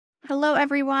Hello,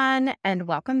 everyone, and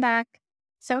welcome back.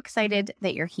 So excited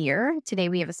that you're here. Today,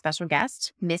 we have a special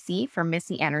guest, Missy from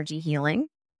Missy Energy Healing.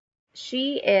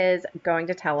 She is going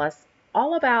to tell us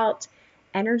all about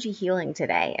energy healing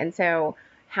today. And so,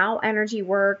 how energy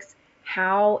works,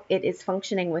 how it is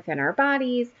functioning within our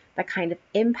bodies, the kind of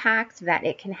impact that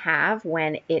it can have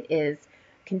when it is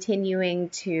continuing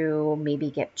to maybe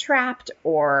get trapped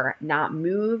or not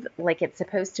move like it's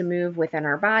supposed to move within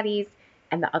our bodies,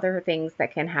 and the other things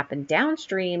that can happen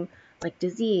downstream, like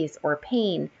disease or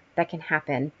pain that can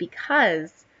happen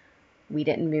because we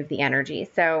didn't move the energy.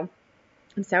 So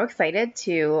I'm so excited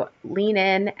to lean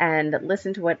in and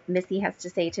listen to what Missy has to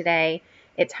say today.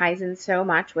 It ties in so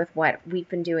much with what we've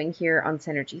been doing here on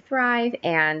Synergy Thrive.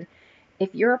 And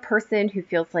if you're a person who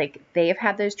feels like they've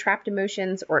had those trapped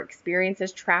emotions or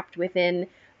experiences trapped within,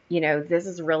 this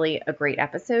is really a great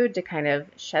episode to kind of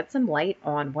shed some light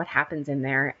on what happens in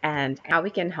there and how we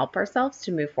can help ourselves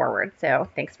to move forward. So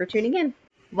thanks for tuning in.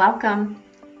 Welcome.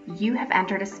 You have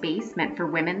entered a space meant for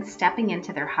women stepping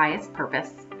into their highest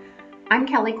purpose. I'm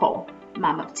Kelly Cole,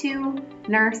 mom of two,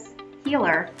 nurse,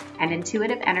 healer, and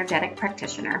intuitive energetic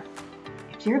practitioner.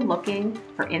 If you're looking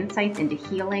for insights into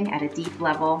healing at a deep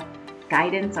level,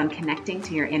 guidance on connecting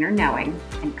to your inner knowing,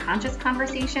 and conscious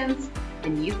conversations,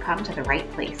 then you've come to the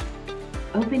right place.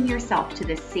 Open yourself to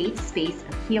this safe space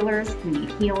of healers who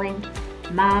need healing,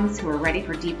 moms who are ready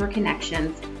for deeper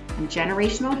connections, and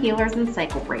generational healers and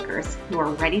cycle breakers who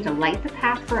are ready to light the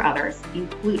path for others,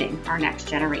 including our next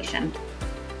generation.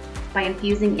 By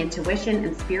infusing intuition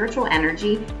and spiritual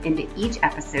energy into each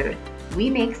episode, we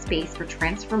make space for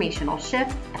transformational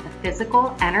shifts at the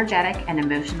physical, energetic, and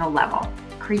emotional level,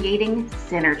 creating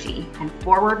synergy and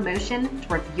forward motion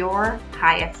towards your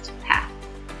highest path.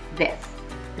 This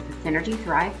is the Synergy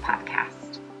Thrive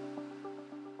podcast.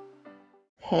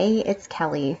 Hey, it's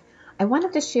Kelly. I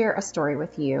wanted to share a story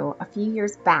with you. A few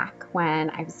years back when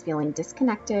I was feeling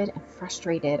disconnected and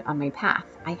frustrated on my path,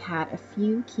 I had a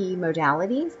few key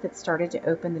modalities that started to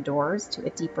open the doors to a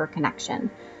deeper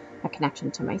connection. A connection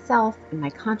to myself and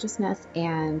my consciousness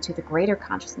and to the greater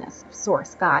consciousness of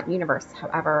Source, God, Universe,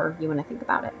 however you want to think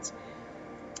about it.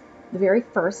 The very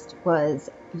first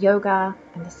was yoga,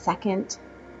 and the second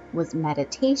was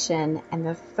meditation, and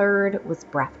the third was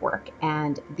breath work.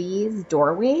 And these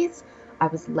doorways I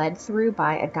was led through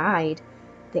by a guide.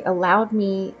 They allowed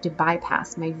me to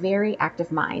bypass my very active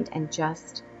mind and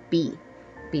just be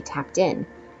tapped in,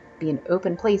 be an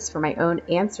open place for my own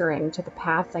answering to the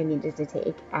paths I needed to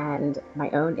take and my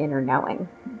own inner knowing.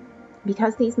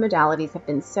 Because these modalities have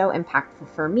been so impactful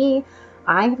for me,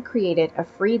 I have created a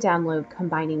free download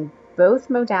combining both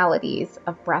modalities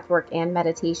of breathwork and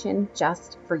meditation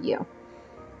just for you.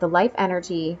 The Life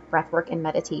Energy breathwork and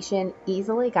meditation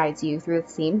easily guides you through the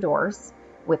same doors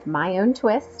with my own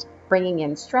twist, bringing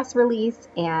in stress release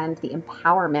and the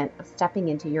empowerment of stepping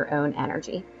into your own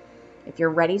energy. If you're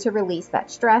ready to release that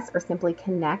stress or simply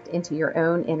connect into your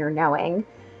own inner knowing,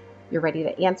 you're ready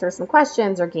to answer some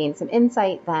questions or gain some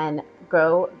insight, then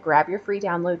go grab your free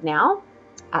download now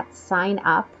at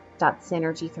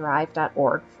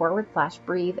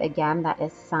signup.synergythrive.org/breathe. Again, that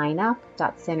is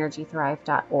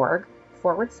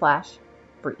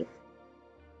signup.synergythrive.org/breathe.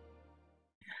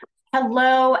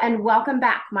 Hello and welcome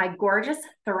back, my gorgeous,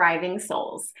 thriving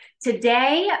souls.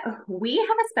 Today, we have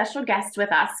a special guest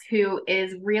with us who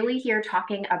is really here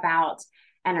talking about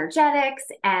energetics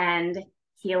and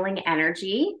healing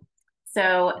energy.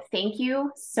 So thank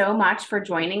you so much for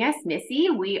joining us, Missy.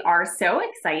 We are so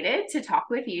excited to talk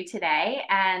with you today,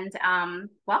 and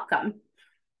welcome.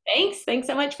 Thanks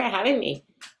so much for having me.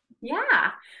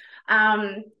 Yeah.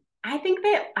 I think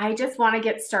that I just want to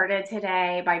get started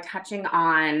today by touching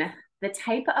on the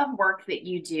type of work that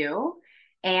you do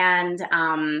and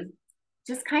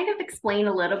just kind of explain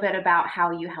a little bit about how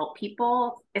you help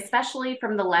people, especially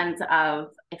from the lens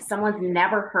of if someone's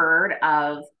never heard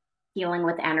of healing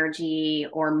with energy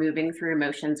or moving through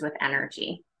emotions with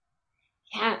energy.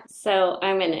 Yeah, so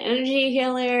I'm an energy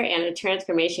healer and a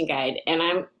transformation guide, and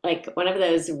I'm like one of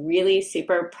those really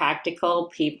super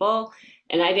practical people.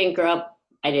 And I didn't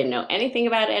know anything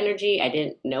about energy. I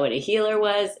didn't know what a healer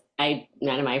was.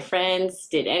 None of my friends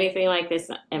did anything like this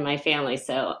in my family.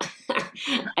 So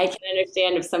I can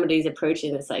understand if somebody's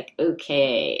approaching this like,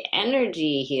 okay,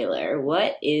 energy healer,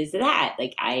 what is that?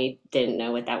 Like, I didn't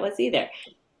know what that was either.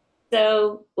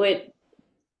 So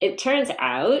it turns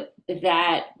out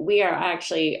that we are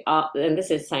actually all, and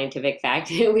this is scientific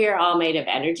fact, we are all made of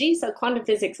energy. So quantum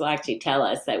physics will actually tell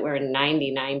us that we're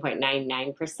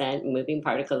 99.99% moving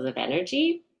particles of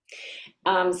energy.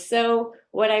 So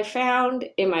what I found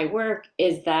in my work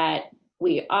is that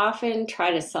we often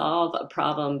try to solve a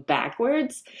problem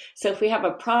backwards. So if we have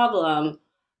a problem,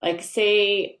 like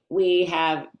say we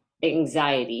have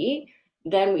anxiety,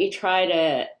 then we try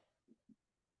to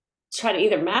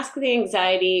either mask the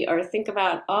anxiety or think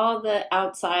about all the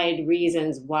outside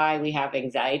reasons why we have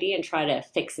anxiety and try to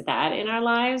fix that in our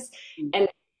lives. And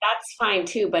that's fine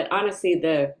too, but honestly,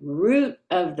 the root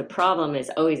of the problem is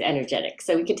always energetic.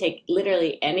 So we could take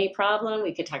literally any problem.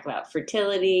 We could talk about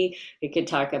fertility, we could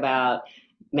talk about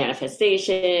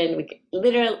manifestation, we could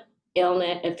literally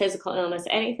illness, a physical illness,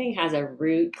 anything has a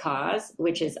root cause,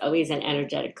 which is always an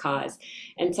energetic cause.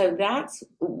 And so that's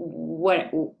what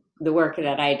the work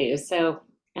that I do. So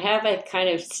I have a kind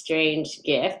of strange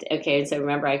gift. Okay, so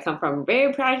remember, I come from a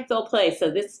very practical place,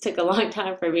 so this took a long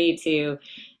time for me to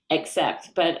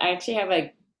accept. But I actually have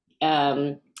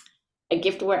a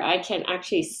gift where I can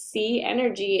actually see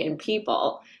energy in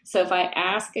people. So if I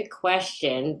ask a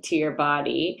question to your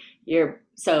body,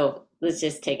 so let's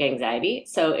just take anxiety.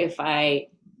 So if I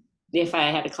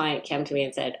had a client come to me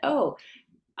and said, "Oh,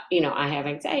 I have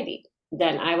anxiety,"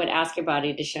 then I would ask your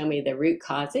body to show me the root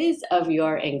causes of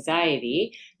your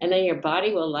anxiety. And then your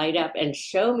body will light up and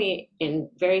show me in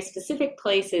very specific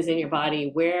places in your body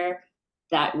where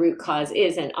that root cause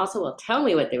is, and also will tell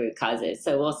me what the root cause is.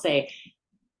 So we'll say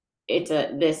it's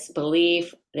this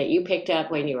belief that you picked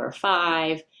up when you were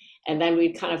 5. And then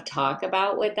we'd kind of talk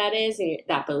about what that is. And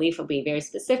that belief will be very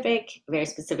specific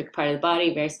part of the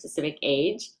body, very specific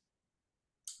age.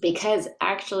 Because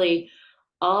actually,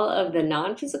 all of the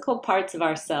non-physical parts of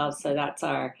ourselves, so that's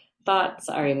our thoughts,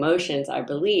 our emotions, our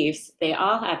beliefs, they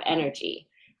all have energy.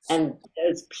 And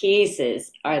those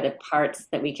pieces are the parts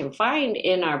that we can find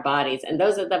in our bodies. And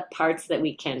those are the parts that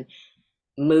we can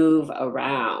move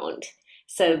around.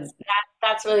 So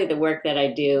that's really the work that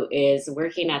I do, is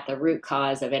working at the root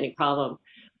cause of any problem.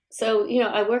 So,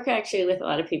 I work actually with a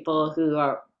lot of people who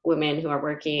are women who are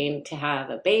working to have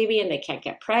a baby and they can't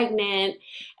get pregnant.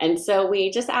 And so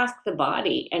we just ask the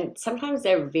body, and sometimes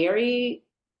they're very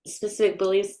specific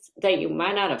beliefs that you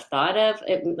might not have thought of.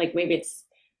 Like maybe it's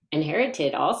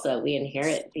inherited also. We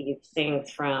inherit these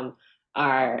things from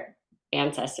our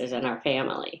ancestors and our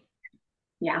family.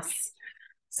 Yes.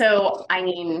 So, I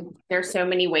mean, there's so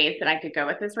many ways that I could go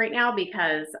with this right now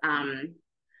because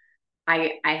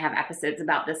I have episodes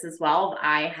about this as well.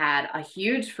 I had a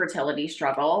huge fertility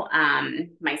struggle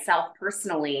myself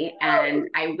personally, and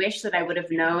I wish that I would have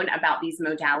known about these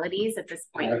modalities at this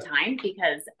point in time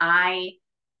because I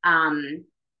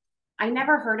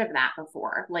never heard of that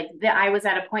before. I was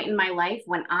at a point in my life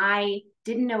when I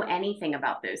didn't know anything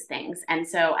about those things. And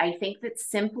so I think that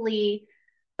simply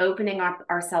opening up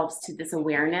ourselves to this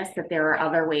awareness that there are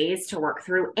other ways to work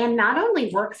through, and not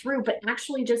only work through, but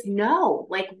actually just know,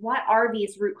 what are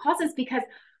these root causes? Because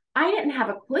I didn't have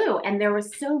a clue. And there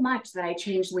was so much that I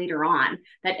changed later on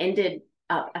that ended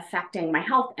up affecting my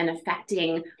health and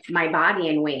affecting my body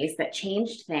in ways that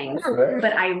changed things.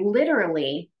 But I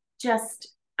literally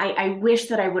I wish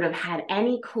that I would have had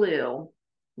any clue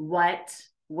what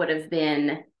would have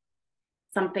been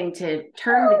something to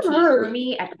turn the key for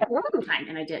me at the time,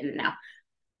 and I didn't know.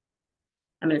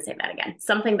 I'm going to say that again.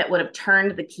 Something that would have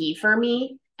turned the key for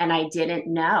me, and I didn't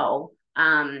know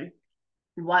I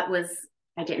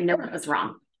didn't know what was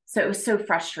wrong. So it was so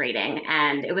frustrating,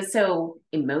 and it was so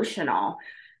emotional.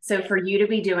 So for you to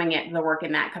be doing the work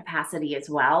in that capacity as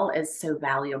well is so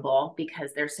valuable,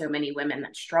 because there's so many women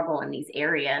that struggle in these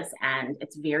areas, and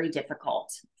it's very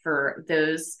difficult for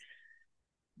those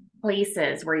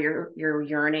places where you're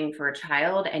yearning for a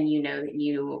child, and that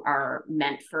you are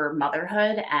meant for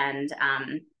motherhood, and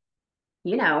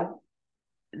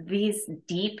these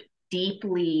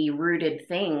deeply rooted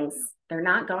things, they're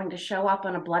not going to show up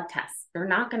on a blood test. They're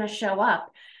not going to show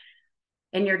up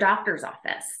in your doctor's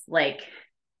office.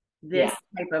 This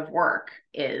type of work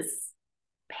is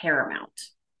paramount.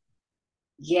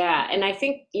 Yeah, and I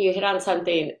think you hit on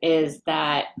something, is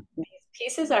that these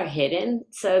pieces are hidden.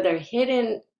 So they're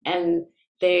hidden, and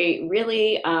they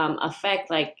really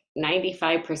affect like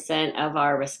 95% of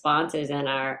our responses and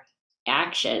our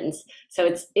actions.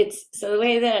 So it's so the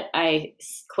way that I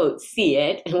quote see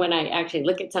it, and when I actually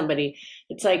look at somebody,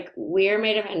 it's like we're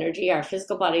made of energy, our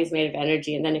physical body is made of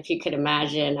energy, and then if you could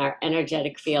imagine, our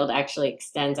energetic field actually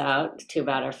extends out to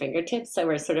about our fingertips. So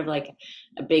we're sort of like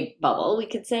a big bubble, we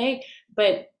could say,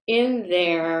 but in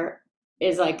there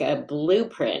is like a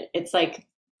blueprint. It's like,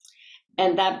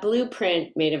 and that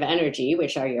blueprint made of energy,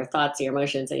 which are your thoughts, your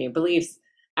emotions, and your beliefs,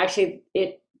 actually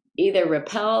it either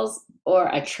repels or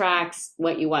attracts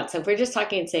what you want. So if we're just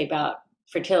talking, say, about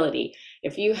fertility,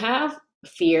 if you have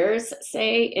fears,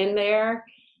 say, in there,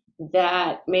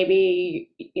 that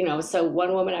maybe, so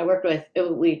one woman I worked with,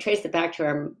 we traced it back to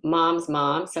her mom's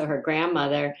mom. So her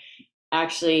grandmother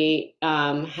actually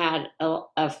had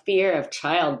a fear of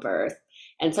childbirth.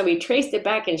 And so we traced it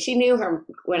back, and she knew her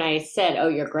when I said, "Oh,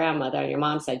 your grandmother," and your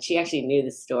mom said, she actually knew the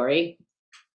story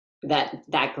that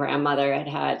that grandmother had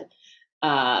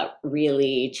had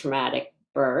really traumatic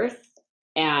birth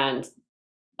and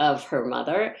of her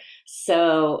mother.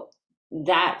 So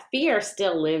that fear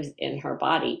still lives in her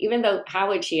body, even though how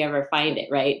would she ever find it,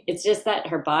 right? It's just that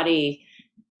her body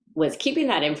was keeping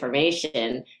that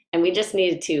information, and we just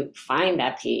needed to find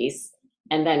that piece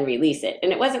and then release it.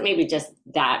 And it wasn't maybe just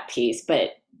that piece,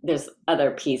 but there's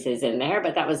other pieces in there,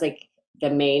 but that was like the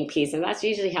main piece. And that's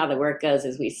usually how the work goes,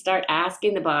 is we start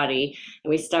asking the body and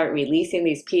we start releasing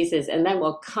these pieces, and then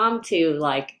we'll come to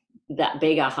like that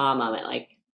big aha moment,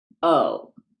 like,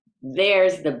 oh,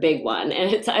 there's the big one.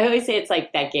 And it's, I always say it's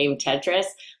like that game Tetris,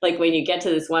 like when you get to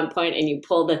this one point and you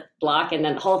pull the block and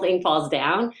then the whole thing falls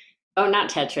down. Oh, not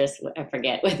Tetris. I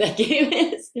forget what that game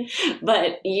is,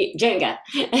 but Jenga.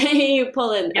 You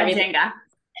pull in Yeah, everything.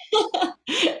 Jenga.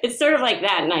 It's sort of like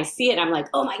that. And I see it. I'm like,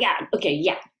 oh my God. Okay.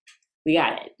 Yeah, we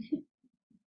got it.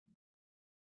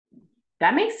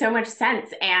 That makes so much sense.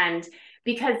 And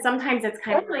because sometimes it's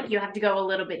kind of like you have to go a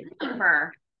little bit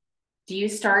deeper, do you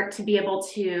start to be able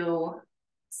to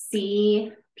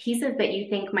see pieces that you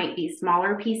think might be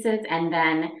smaller pieces, and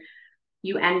then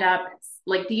you end up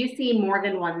like, do you see more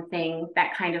than one thing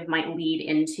that kind of might lead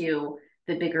into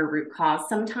the bigger root cause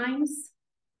sometimes?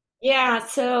 Yeah.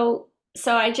 So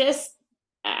I just,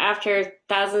 after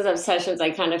thousands of sessions,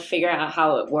 I kind of figure out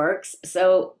how it works.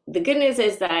 So the good news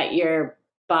is that your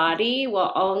body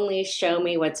will only show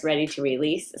me what's ready to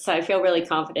release. So I feel really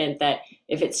confident that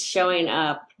if it's showing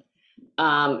up,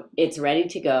 it's ready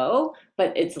to go,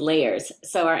 but it's layers.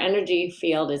 So our energy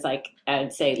field is like,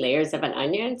 I'd say, layers of an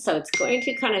onion. So it's going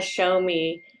to kind of show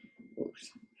me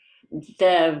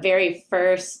the very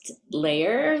first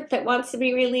layer that wants to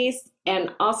be released. And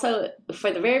also,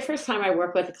 for the very first time I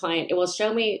work with a client, it will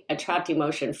show me a trapped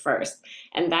emotion first.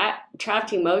 And that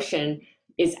trapped emotion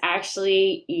is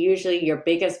actually usually your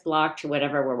biggest block to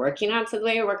whatever we're working on. So the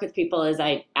way I work with people is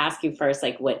I ask you first,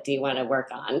 like, what do you want to work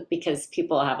on? Because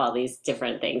people have all these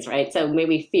different things, right? So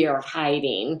maybe fear of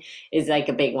hiding is like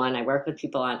a big one I work with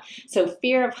people on. So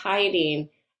fear of hiding,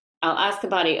 I'll ask the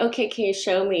body, okay, can you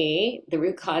show me the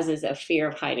root causes of fear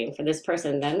of hiding for this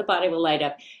person? Then the body will light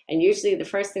up. And usually the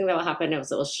first thing that will happen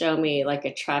is it will show me like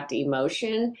a trapped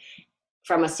emotion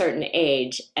from a certain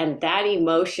age. And that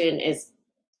emotion is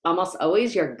almost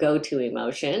always your go-to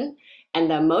emotion.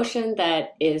 And the emotion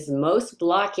that is most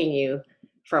blocking you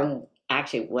from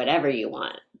actually whatever you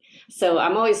want. So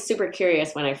I'm always super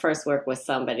curious when I first work with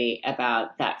somebody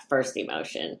about that first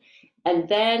emotion. And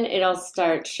then it'll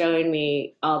start showing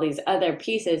me all these other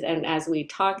pieces. And as we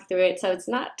talk through it, so it's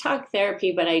not talk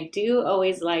therapy, but I do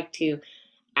always like to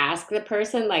ask the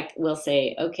person, like we'll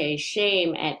say, okay,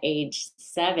 shame at age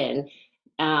 7.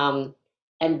 Um,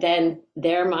 and then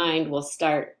their mind will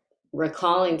start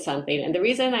recalling something. And the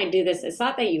reason I do this, it's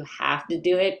not that you have to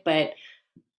do it, but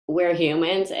we're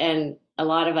humans and a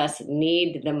lot of us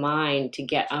need the mind to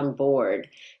get on board.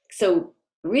 So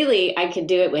really, I could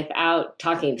do it without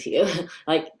talking to you.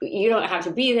 Like, you don't have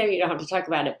to be there, you don't have to talk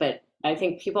about it, but I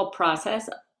think people process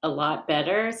a lot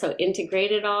better. So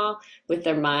integrate it all with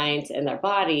their minds and their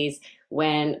bodies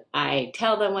when I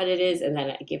tell them what it is, and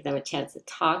then I give them a chance to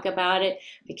talk about it.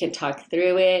 We can talk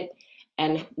through it.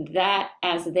 And that,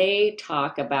 as they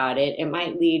talk about it, it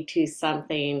might lead to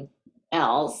something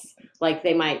else. Like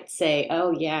they might say,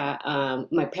 oh, yeah,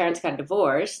 my parents got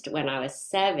divorced when I was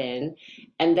 7.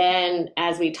 And then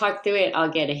as we talk through it,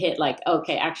 I'll get a hit like,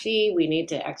 okay, actually, we need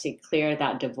to actually clear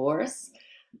that divorce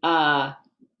uh,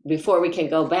 before we can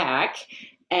go back.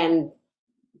 And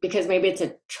because maybe it's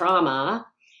a trauma.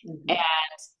 Mhm. And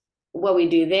what we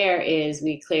do there is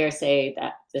we clear, say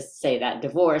that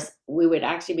divorce, we would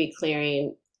actually be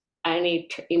clearing any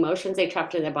emotions they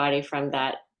trapped in their body from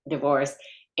that divorce,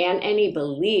 and any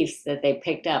beliefs that they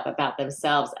picked up about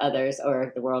themselves, others,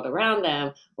 or the world around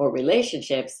them, or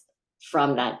relationships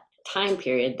from that time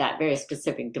period, that very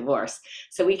specific divorce.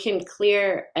 So we can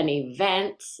clear an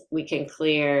event, we can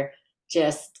clear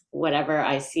just whatever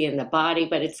I see in the body,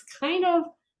 but it's kind of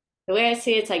the way I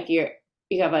see it, it's like you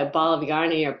have a ball of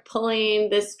yarn and you're pulling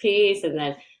this piece, and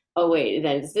then, oh wait,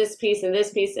 then it's this piece,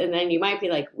 and then you might be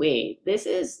like, wait, this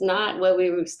is not what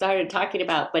we started talking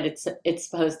about, but it's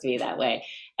supposed to be that way.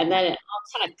 And then it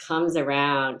all kind of comes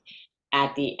around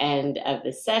at the end of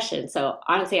the session. So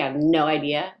honestly, I have no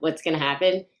idea what's going to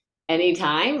happen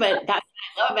anytime, but that's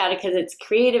what I love about it, because it's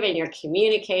creative and you're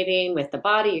communicating with the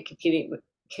body, you're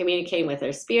communicating with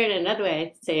our spirit. And another way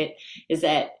I say it is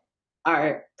that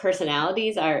our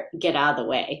personalities are get out of the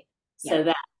way Yeah. so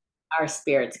that our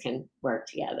spirits can work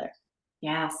together.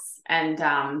 Yes. And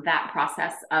that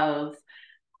process of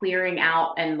clearing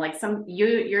out and like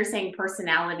you're saying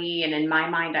personality, and in my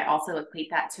mind I also equate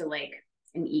that to like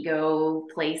an ego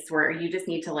place where you just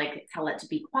need to like tell it to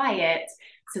be quiet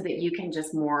so that you can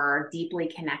just more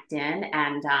deeply connect in.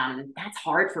 And that's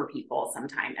hard for people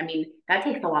sometimes. I mean, that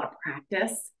takes a lot of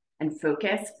practice and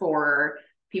focus for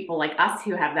people like us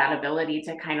who have that ability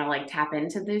to kind of like tap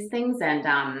into those things. And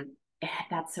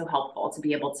that's so helpful to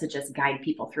be able to just guide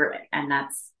people through it. And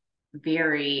that's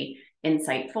very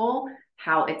insightful,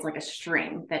 how it's like a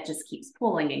string that just keeps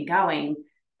pulling and going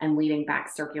and leading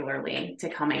back circularly to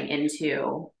coming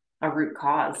into a root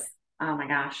cause. Oh my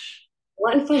gosh.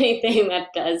 One funny thing that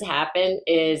does happen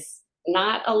is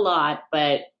not a lot,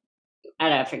 but I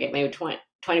don't know, I forget, maybe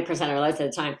 20% or less of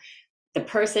the time, the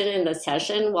person in the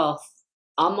session will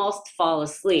almost fall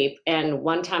asleep. And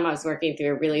one time I was working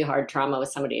through a really hard trauma with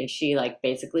somebody and she like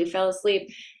basically fell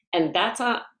asleep. And that's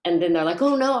on, and then they're like,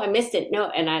 oh no, I missed it. No.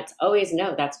 And it's always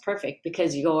no, that's perfect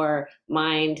because your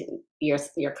mind,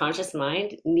 your conscious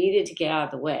mind needed to get out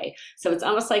of the way. So it's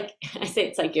almost like I say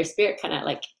it's like your spirit kind of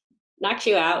like knocks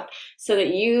you out so that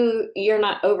you're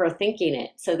not overthinking it,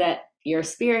 so that your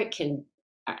spirit can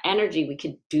our energy, we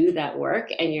could do that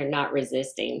work and you're not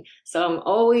resisting. So I'm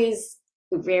always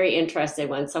very interested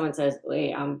when someone says,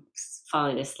 wait, I'm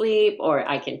falling asleep, or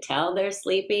I can tell they're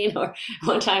sleeping. Or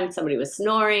one time somebody was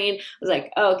snoring. I was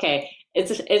like, oh, okay,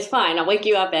 it's fine. I'll wake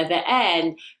you up at the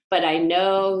end. But I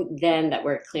know then that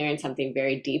we're clearing something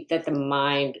very deep that the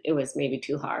mind, it was maybe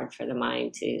too hard for the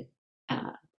mind to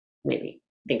maybe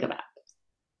think about.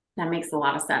 That makes a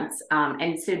lot of sense.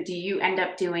 And so do you end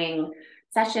up doing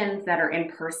sessions that are in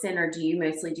person, or do you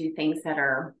mostly do things that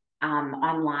are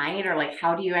online, or like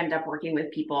how do you end up working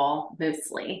with people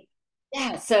mostly?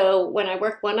 Yeah, so when I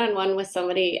work one on one with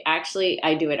somebody, actually,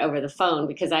 I do it over the phone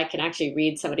because I can actually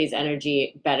read somebody's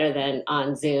energy better than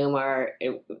on Zoom or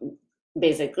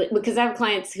basically because I have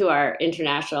clients who are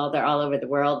international, they're all over the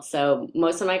world. So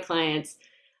most of my clients,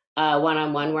 one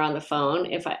on one, we're on the phone.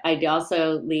 If I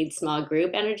also lead small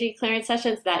group energy clearance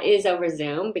sessions, that is over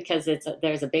Zoom because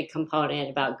there's a big component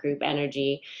about group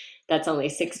energy that's only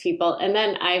 6 people. And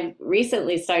then I've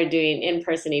recently started doing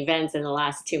in-person events in the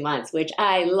last 2 months, which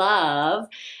I love,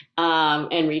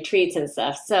 and retreats and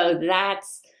stuff. So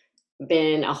that's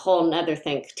been a whole nother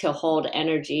thing to hold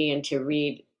energy and to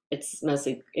read. It's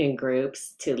mostly in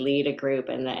groups to lead a group,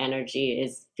 and the energy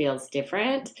is feels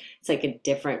different. It's like a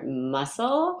different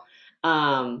muscle.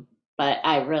 But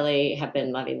I really have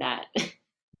been loving that.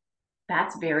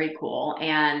 That's very cool.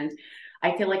 And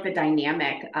I feel like the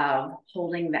dynamic of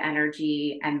holding the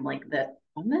energy and like the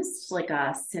almost like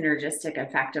a synergistic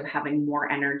effect of having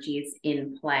more energies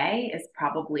in play is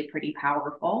probably pretty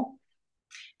powerful.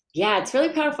 Yeah, it's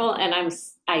really powerful, and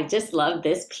I just love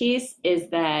this piece is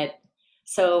that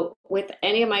so with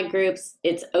any of my groups,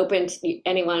 it's open to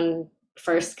anyone,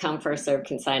 first come first serve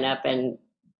can sign up, and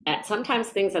sometimes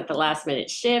things at the last minute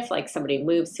shift, like somebody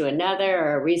moves to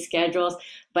another or reschedules,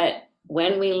 but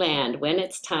when we land, when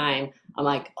it's time, I'm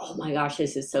like, oh my gosh,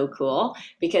 this is so cool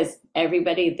because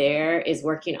everybody there is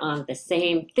working on the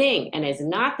same thing, and it's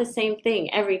not the same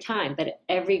thing every time, but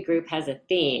every group has a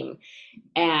theme.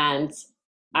 And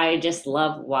I just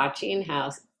love watching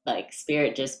how like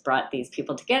spirit just brought these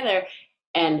people together,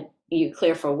 and you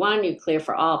clear for one, you clear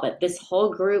for all, but this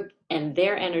whole group and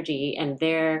their energy and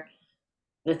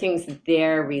the things that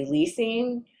they're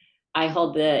releasing, I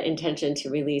hold the intention to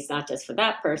release not just for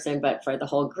that person, but for the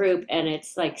whole group. And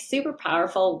it's like super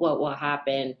powerful what will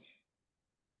happen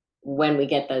when we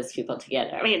get those people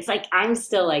together. I mean, it's like I'm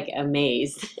still like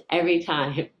amazed every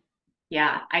time.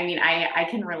 Yeah, I mean, I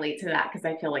can relate to that because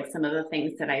I feel like some of the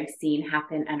things that I've seen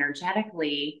happen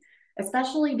energetically,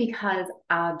 especially because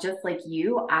just like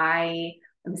you, I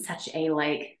am such a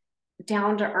like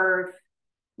down to earth,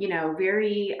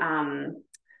 very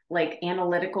like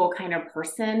analytical kind of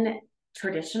person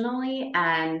traditionally,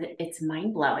 and it's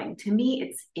mind blowing to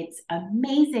me. It's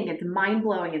amazing. It's mind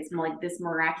blowing. It's like this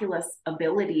miraculous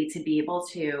ability to be able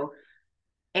to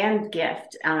and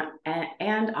gift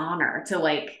and honor to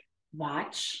like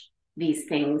watch these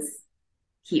things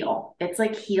heal. It's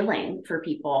like healing for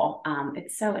people.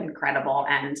 It's so incredible.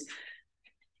 And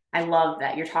I love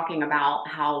that you're talking about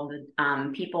how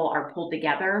the people are pulled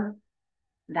together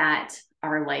that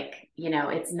are like,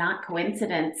 it's not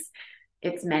coincidence.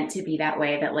 It's meant to be that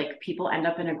way, that like people end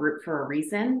up in a group for a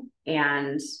reason.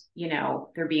 And,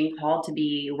 they're being called to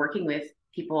be working with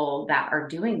people that are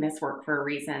doing this work for a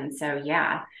reason. So,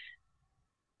 yeah,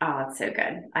 Oh, that's so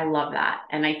good. I love that.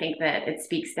 And I think that it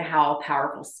speaks to how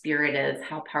powerful spirit is,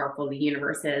 how powerful the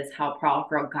universe is, how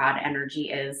powerful God energy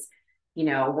is,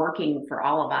 working for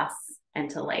all of us. And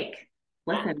to like,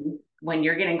 listen, when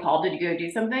you're getting called to go do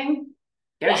something,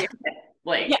 go Yeah. do it. Yeah.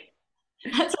 Like,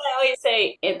 That's what I always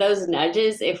say. Those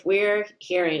nudges, if we're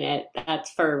hearing it,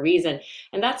 that's for a reason.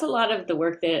 And that's a lot of the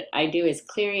work that I do is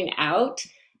clearing out.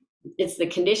 It's the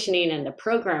conditioning and the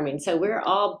programming. So we're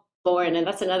all born, and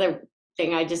that's another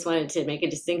thing I just wanted to make a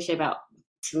distinction about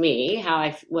to me,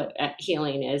 how what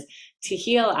healing is. To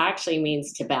heal actually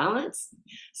means to balance.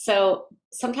 So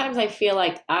sometimes I feel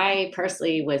like I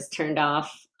personally was turned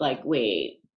off, like,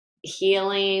 wait,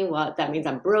 healing, well, that means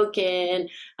I'm broken,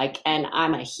 like, and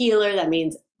I'm a healer, that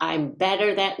means I'm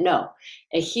better than, no,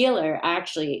 a healer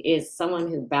actually is someone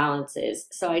who balances.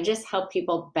 So I just help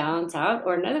people balance out,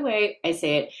 or another way I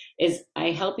say it is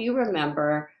I help you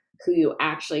remember who you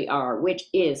actually are, which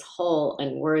is whole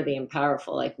and worthy and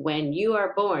powerful. Like when you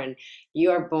are born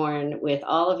with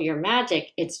all of your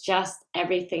magic. It's just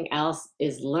everything else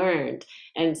is learned.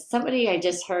 And somebody I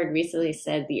just heard recently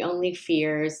said the only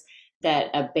fears that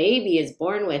a baby is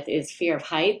born with is fear of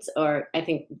heights, or I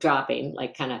think dropping,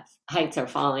 like kind of heights or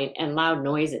falling, and loud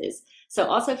noises. So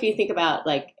also if you think about,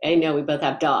 like, I know we both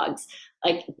have dogs,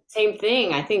 like same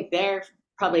thing. I think they're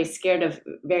probably scared of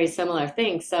very similar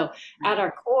things. So at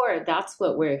our core, that's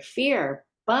what we're fear,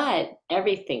 but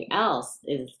everything else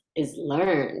is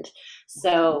learned.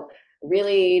 So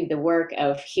really the work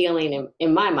of healing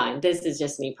in my mind, this is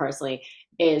just me personally,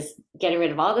 is getting rid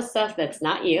of all the stuff that's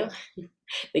not you,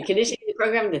 the conditioning, the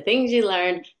program, the things you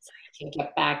learned, so you can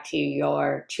get back to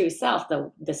your true self,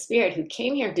 the spirit who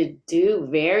came here to do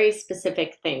very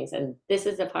specific things. And this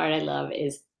is the part I love,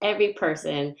 is every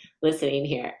person listening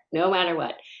here, no matter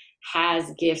what,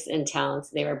 has gifts and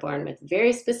talents they were born with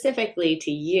very specifically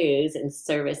to use in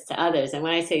service to others. And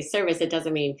when I say service, it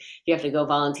doesn't mean you have to go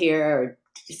volunteer or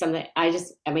do something. I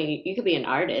mean, you could be an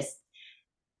artist.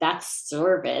 That's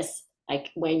service.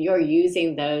 Like when you're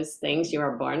using those things you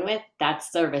were born with,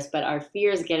 that's service. But our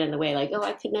fears get in the way, like, oh,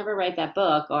 I could never write that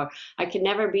book, or I could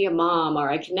never be a mom, or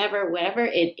I could never, whatever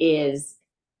it is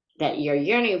that you're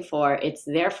yearning for, it's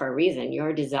there for a reason.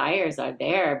 Your desires are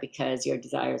there because your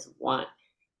desires want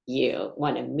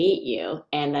to meet you.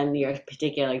 And then your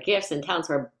particular gifts and talents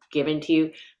were given to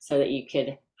you so that you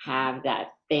could have that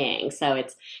thing. So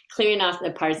it's clearing off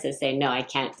the parts that say, no, I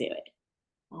can't do it.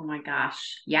 oh my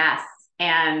gosh. Yes.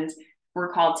 And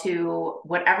we're called to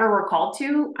whatever we're called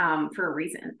to, for a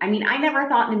reason. I mean, I never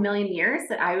thought in a million years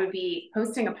that I would be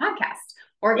hosting a podcast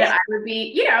or that Yeah. I would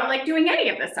be, like doing any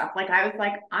of this stuff. Like I was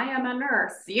like, I am a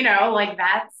nurse, like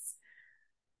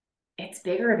it's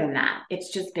bigger than that.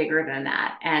 It's just bigger than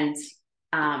that. And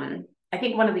I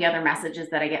think one of the other messages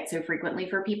that I get so frequently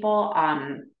for people,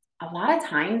 a lot of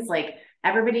times, like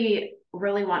everybody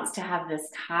really wants to have this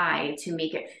tie to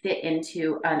make it fit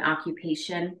into an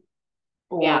occupation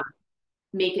Yeah. or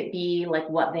make it be like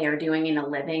what they are doing in a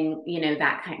living,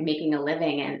 that kind of making a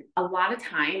living. And a lot of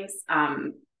times,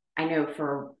 I know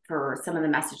for some of the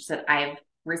messages that I've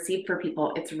received for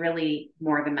people, it's really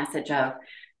more the message of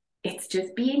it's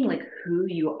just being like who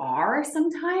you are.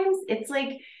 Sometimes it's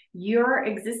like your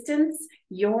existence,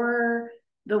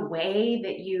 the way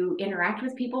that you interact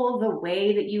with people, the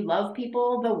way that you love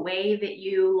people, the way that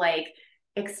you like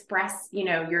express,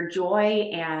 your joy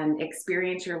and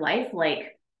experience your life,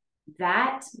 like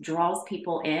that draws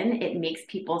people in. It makes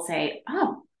people say,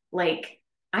 oh, like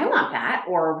I want that,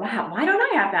 or wow, why don't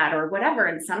I have that, or whatever.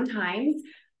 And sometimes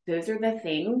those are the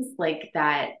things like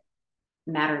that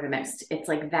matter the most. It's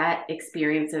like that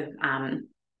experience of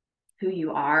who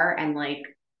you are and like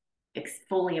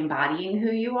fully embodying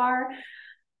who you are.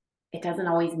 It doesn't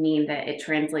always mean that it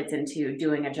translates into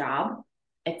doing a job.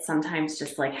 It's sometimes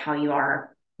just like how you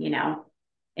are, in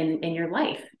your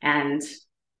life, and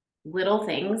little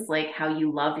things like how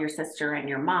you love your sister and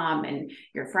your mom and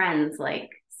your friends. Like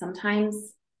sometimes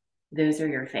those are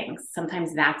your things.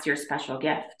 Sometimes that's your special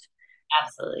gift.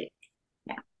 Absolutely.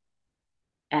 Yeah.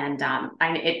 And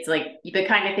it's like the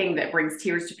kind of thing that brings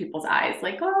tears to people's eyes,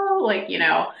 like, oh, like,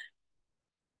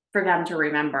 for them to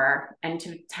remember and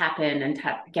to tap in and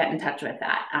get in touch with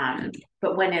that.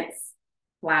 But when it's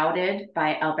clouded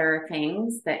by other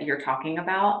things that you're talking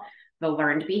about, the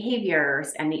learned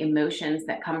behaviors and the emotions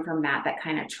that come from that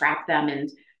kind of trap them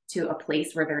into a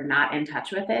place where they're not in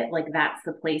touch with it, like that's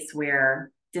the place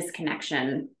where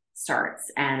disconnection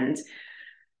starts. And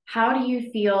how do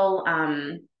you feel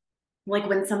like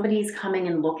when somebody's coming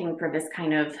and looking for this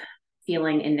kind of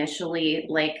feeling initially,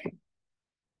 like,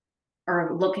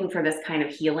 or looking for this kind of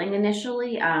healing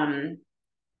initially,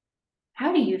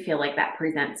 how do you feel like that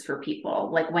presents for people?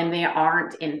 Like when they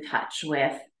aren't in touch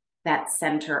with that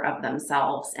center of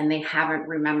themselves and they haven't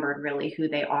remembered really who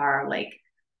they are, like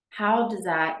how does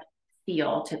that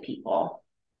feel to people?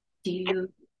 Do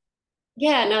you,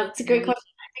 Yeah, no, it's a great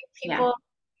question. I think yeah, people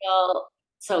feel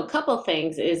so a couple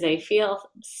things is they feel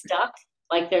stuck,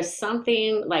 like there's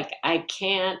something like I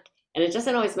can't, and it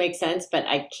doesn't always make sense, but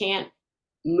I can't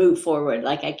move forward.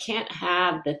 Like I can't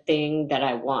have the thing that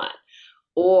I want.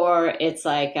 Or it's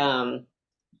like,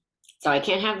 so I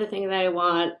can't have the thing that I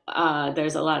want.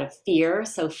 There's a lot of fear.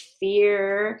 So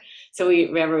fear. So we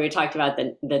remember we talked about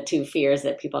the two fears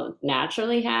that people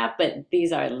naturally have, but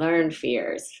these are learned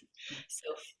fears. So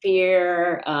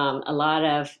fear, a lot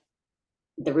of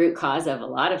the root cause of a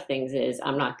lot of things is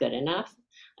I'm not good enough.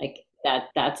 Like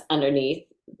that's underneath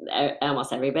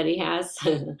almost everybody has,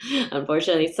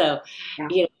 unfortunately. So, yeah,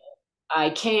 you know,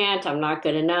 I can't, I'm not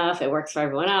good enough. It works for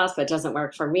everyone else, but it doesn't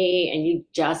work for me. And you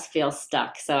just feel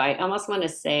stuck. So I almost want to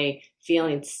say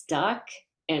feeling stuck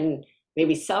and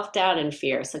maybe self doubt and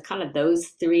fear. So, kind of those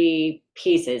three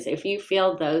pieces. If you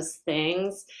feel those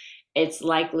things, it's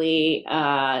likely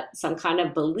some kind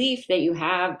of belief that you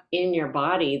have in your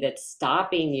body that's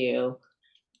stopping you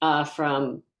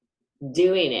from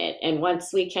doing it. And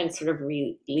once we can sort of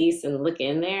release and look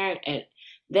in there, and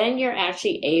then you're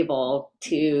actually able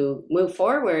to move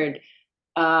forward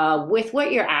with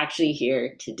what you're actually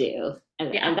here to do.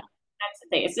 And yeah, that's the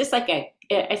thing. It's just like I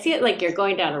see it like you're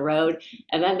going down a road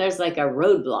and then there's like a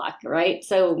roadblock, right?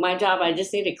 So my job, I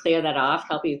just need to clear that off,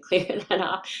 help you clear that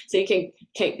off so you can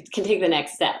take the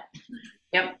next step.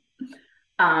 yep.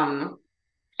 Um,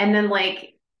 and then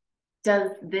like, does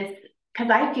this, because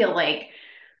I feel like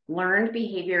learned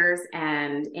behaviors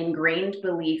and ingrained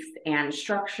beliefs and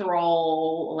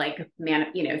structural like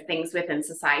things within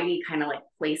society kind of like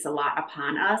place a lot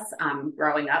upon us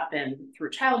growing up and through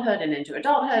childhood and into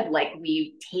adulthood, like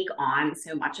we take on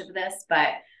so much of this.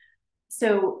 But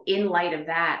so in light of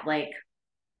that, like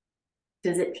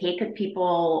does it take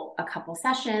people a couple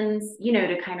sessions,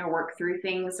 to kind of work through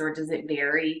things, or does it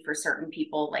vary for certain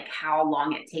people, like how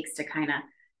long it takes to kind of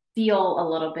feel a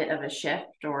little bit of a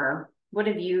shift, or what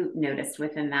have you noticed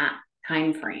within that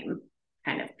time frame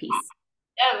kind of piece?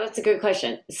 Yeah, that's a good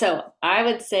question. So I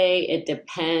would say it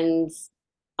depends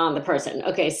on the person.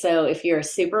 Okay, so if you're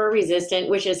super resistant,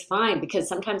 which is fine because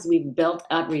sometimes we've built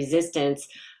up resistance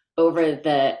over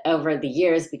the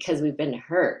years because we've been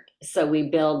hurt. So we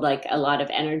build like a lot of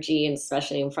energy, and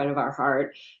especially in front of our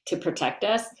heart to protect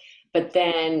us. But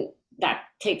then that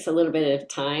takes a little bit of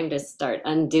time to start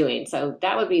undoing. So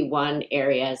that would be one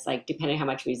area. It's like depending how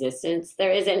much resistance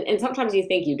there is, and sometimes you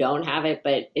think you don't have it,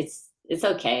 but it's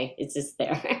okay. It's just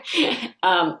there.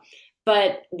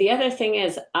 But the other thing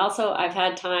is also I've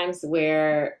had times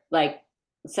where like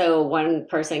so one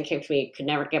person came to me, could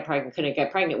never get pregnant, couldn't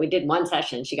get pregnant. We did one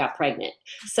session, she got pregnant.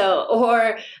 So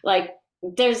or like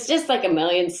there's just like a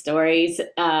million stories.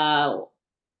 But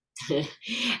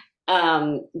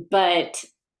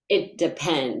it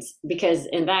depends because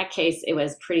in that case it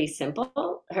was pretty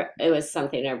simple. It was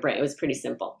something in her brain. It was pretty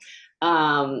simple,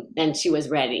 and she was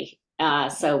ready.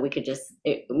 So we could just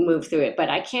move through it. But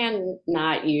I can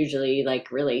not usually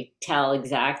like really tell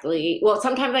exactly. Well,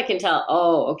 sometimes I can tell.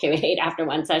 Oh, okay, wait. After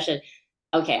one session,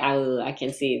 okay, I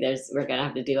can see we're gonna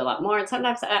have to do a lot more. And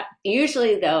sometimes,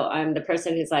 usually though, I'm the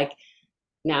person who's like,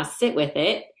 now sit with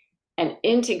it and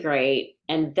integrate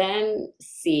and then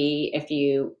see if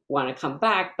you want to come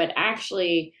back. But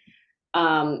actually,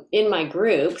 in my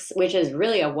groups, which is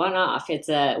really a one off, it's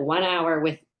a 1 hour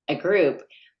with a group.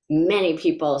 Many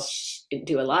people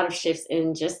do a lot of shifts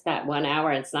in just that 1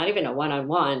 hour. It's not even a one on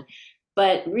one.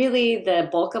 But really, the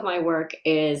bulk of my work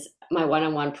is my one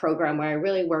on one program where I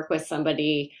really work with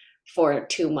somebody for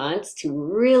 2 months to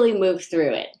really move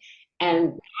through it. And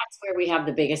that's where we have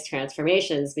the biggest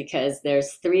transformations because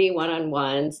there's three one on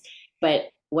ones.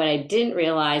 But what I didn't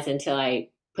realize until I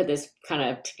put this kind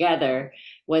of together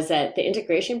was that the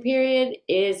integration period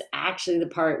is actually the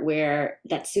part where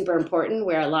that's super important,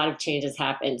 where a lot of changes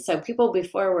happen. So people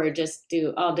before were just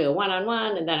I'll do a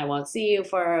one-on-one and then I won't see you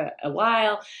for a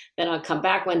while. Then I'll come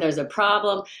back when there's a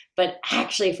problem. But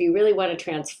actually, if you really want to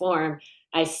transform,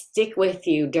 I stick with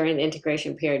you during the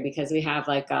integration period because we have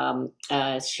like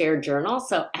a shared journal.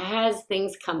 So as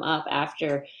things come up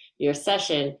after your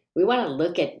session, we want to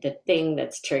look at the thing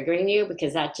that's triggering you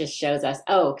because that just shows us,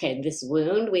 oh, okay, this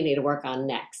wound we need to work on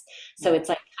next. So it's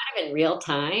like kind of in real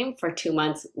time for 2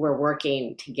 months, we're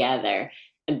working together.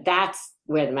 And that's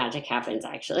where the magic happens,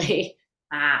 actually.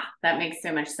 Ah, that makes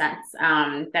so much sense.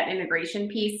 That integration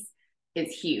piece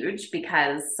is huge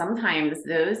because sometimes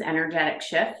those energetic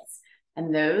shifts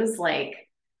and those like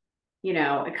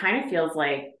it kind of feels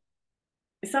like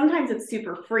sometimes it's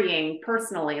super freeing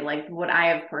personally, like what I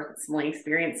have personally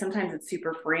experienced. Sometimes it's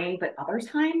super freeing, but other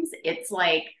times it's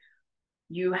like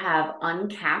you have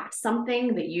uncapped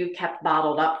something that you've kept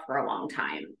bottled up for a long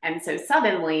time. And so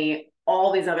suddenly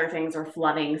all these other things are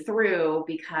flooding through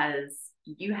because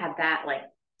you had that like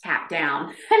tapped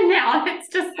down and now it's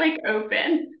just like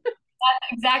open.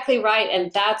 Exactly right.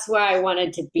 And that's where I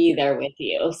wanted to be there with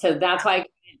you. So that's why I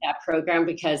created that program,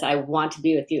 because I want to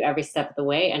be with you every step of the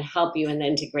way and help you in the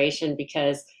integration,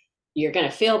 because you're going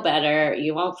to feel better.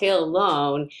 You won't feel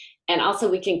alone. And also,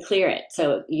 we can clear it.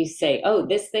 So you say, oh,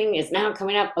 this thing is now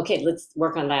coming up. Okay, let's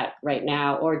work on that right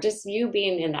now. Or just you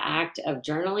being in the act of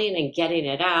journaling and getting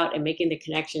it out and making the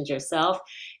connections yourself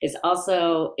is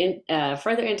also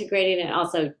further integrating and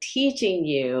also teaching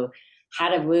you how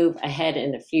to move ahead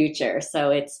in the future.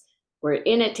 So we're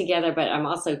in it together, but I'm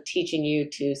also teaching you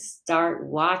to start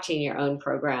watching your own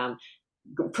programming,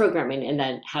 and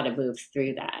then how to move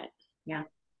through that. Yeah,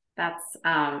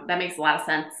 that makes a lot of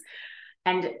sense.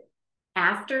 And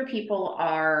after people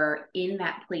are in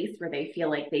that place where they feel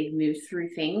like they've moved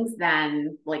through things,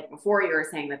 then like before you were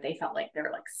saying that they felt like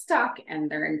they're like stuck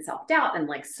and they're in self-doubt and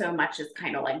like so much is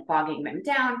kind of like bogging them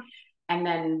down. And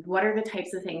then what are the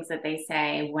types of things that they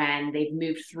say when they've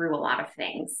moved through a lot of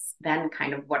things? Then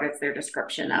kind of what is their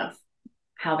description of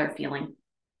how they're feeling?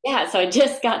 Yeah, so I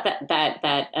just got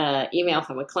that email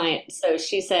from a client. So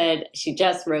she said she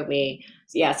just wrote me.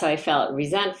 Yeah, so I felt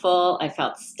resentful, I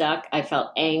felt stuck, I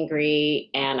felt angry,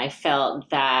 and I felt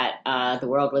that the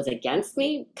world was against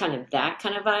me, kind of that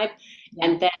kind of vibe. Yeah.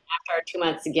 And then after our 2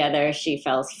 months together, she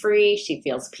feels free, she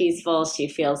feels peaceful, she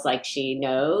feels like she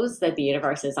knows that the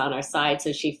universe is on our side.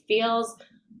 So she feels,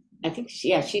 I think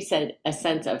she said a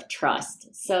sense of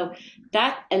trust. So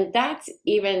that's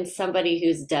even somebody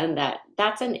who's done that.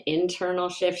 That's an internal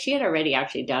shift. She had already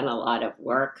actually done a lot of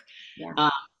work. Yeah.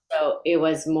 Um, so it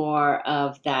was more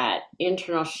of that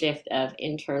internal shift of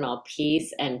internal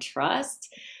peace and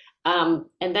trust. And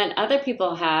then other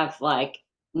people have like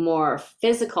more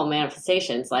physical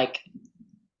manifestations, like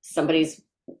somebody's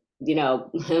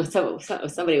so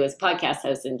somebody was podcast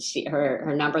host, and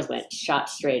her numbers went shot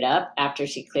straight up after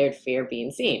she cleared fear of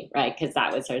being seen, right? Because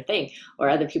that was her thing. Or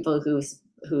other people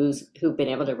who've been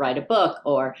able to write a book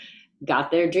or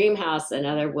got their dream house.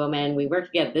 Another woman, we worked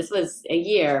together. This was a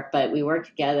year, but we worked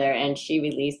together, and she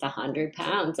released 100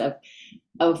 pounds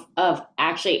of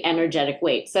actually energetic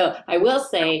weight. So I will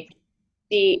say,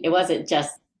 it wasn't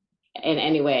just in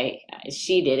any way.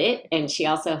 She did it, and she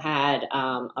also had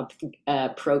a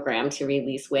program to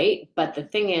release weight. But the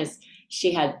thing is,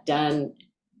 she had done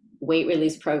weight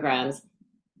release programs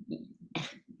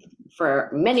for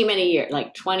many, many years,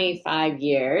 like 25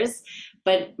 years.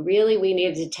 But really, we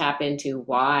needed to tap into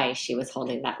why she was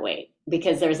holding that weight,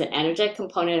 because there's an energetic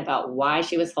component about why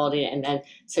she was holding it. And then,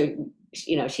 so,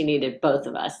 she needed both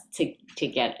of us to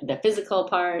get the physical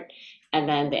part and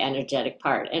then the energetic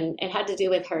part. And it had to do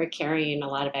with her carrying a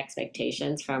lot of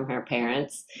expectations from her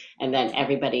parents and then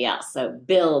everybody else. So it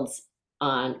builds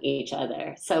on each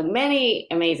other. So many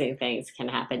amazing things can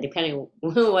happen depending on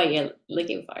what you're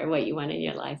looking for, what you want in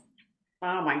your life.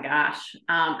 Oh my gosh.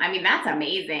 I mean, that's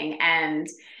amazing. And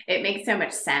it makes so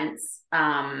much sense.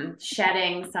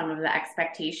 Shedding some of the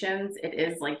expectations, it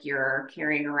is like you're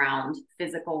carrying around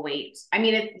physical weight. I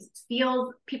mean, it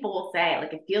feels, people will say,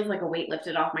 like, it feels like a weight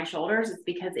lifted off my shoulders. It's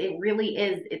because it really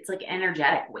is, it's like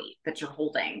energetic weight that you're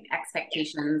holding,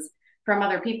 expectations from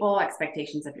other people,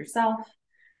 expectations of yourself.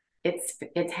 It's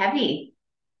heavy.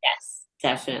 Yes,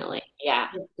 definitely. Yeah.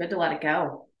 It's good to let it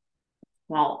go.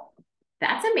 Well,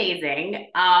 that's amazing.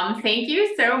 Thank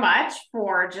you so much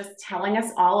for just telling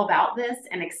us all about this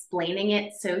and explaining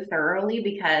it so thoroughly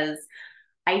because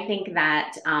I think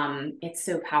that it's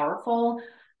so powerful.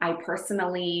 I hope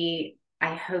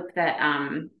that,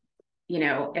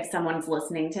 if someone's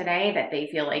listening today, that they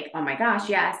feel like, oh my gosh,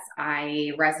 yes,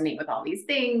 I resonate with all these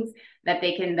things, that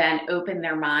they can then open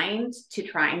their mind to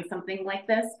trying something like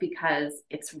this because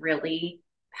it's really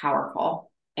powerful.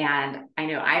 And I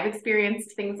know I've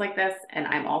experienced things like this, and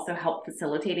I'm also help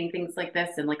facilitating things like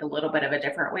this in like a little bit of a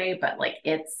different way. But like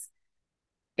it's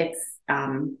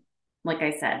like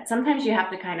I said, sometimes you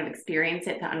have to kind of experience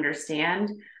it to understand.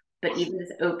 But even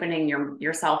just opening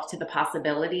yourself to the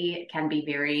possibility can be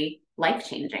very life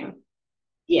changing.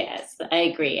 Yes, I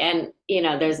agree. And,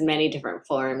 there's many different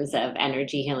forms of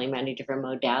energy healing, many different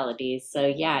modalities. So,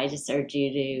 yeah, I just urge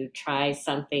you to try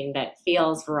something that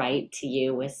feels right to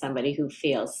you with somebody who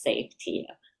feels safe to you.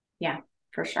 Yeah,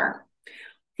 for sure.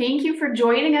 Thank you for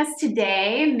joining us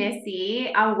today,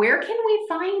 Missy. Where can we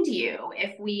find you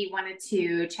if we wanted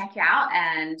to check you out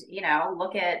and,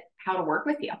 look at how to work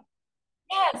with you.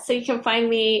 Yeah, so you can find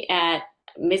me at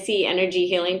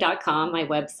missyenergyhealing.com, my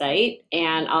website,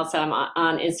 and also I'm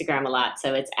on Instagram a lot,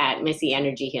 so it's at Missy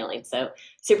Energy Healing. So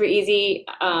super easy.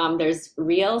 There's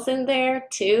reels in there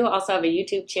too. Also have a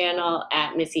YouTube channel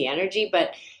at Missy Energy,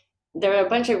 but there are a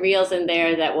bunch of reels in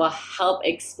there that will help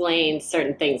explain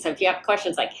certain things. So if you have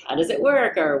questions like how does it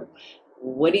work or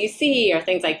what do you see or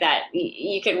things like that,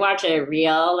 you could watch a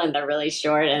reel and they're really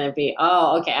short and it'd be,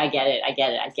 oh, okay, I get it, I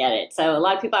get it, I get it. So a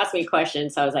lot of people ask me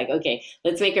questions. So I was like, okay,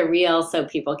 let's make a reel so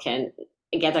people can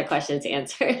get their questions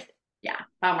answered. Yeah.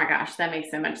 Oh my gosh, that makes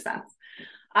so much sense.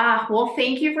 Well,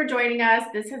 thank you for joining us.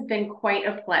 This has been quite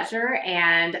a pleasure.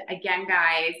 And again,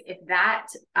 guys, if that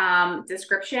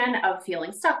description of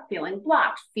feeling stuck, feeling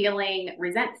blocked, feeling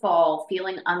resentful,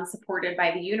 feeling unsupported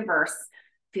by the universe,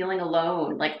 feeling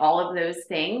alone, like all of those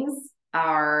things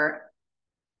are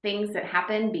things that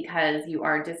happen because you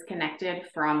are disconnected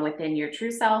from within your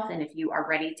true self. And if you are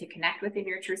ready to connect within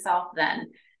your true self,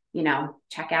 then,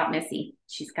 check out Missy.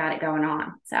 She's got it going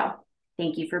on. So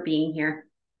thank you for being here.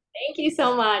 Thank you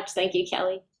so much. Thank you,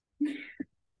 Kelly.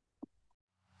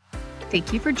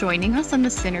 Thank you for joining us on the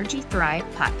Synergy Thrive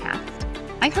podcast.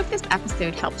 I hope this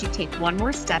episode helped you take one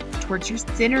more step towards your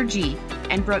synergy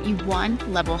and brought you one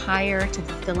level higher to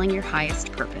fulfilling your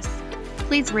highest purpose.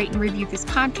 Please rate and review this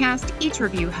podcast. Each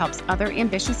review helps other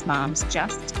ambitious moms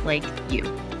just like you.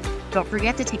 Don't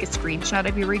forget to take a screenshot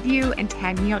of your review and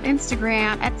tag me on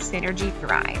Instagram at Synergy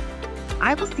Thrive.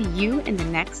 I will see you in the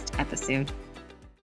next episode.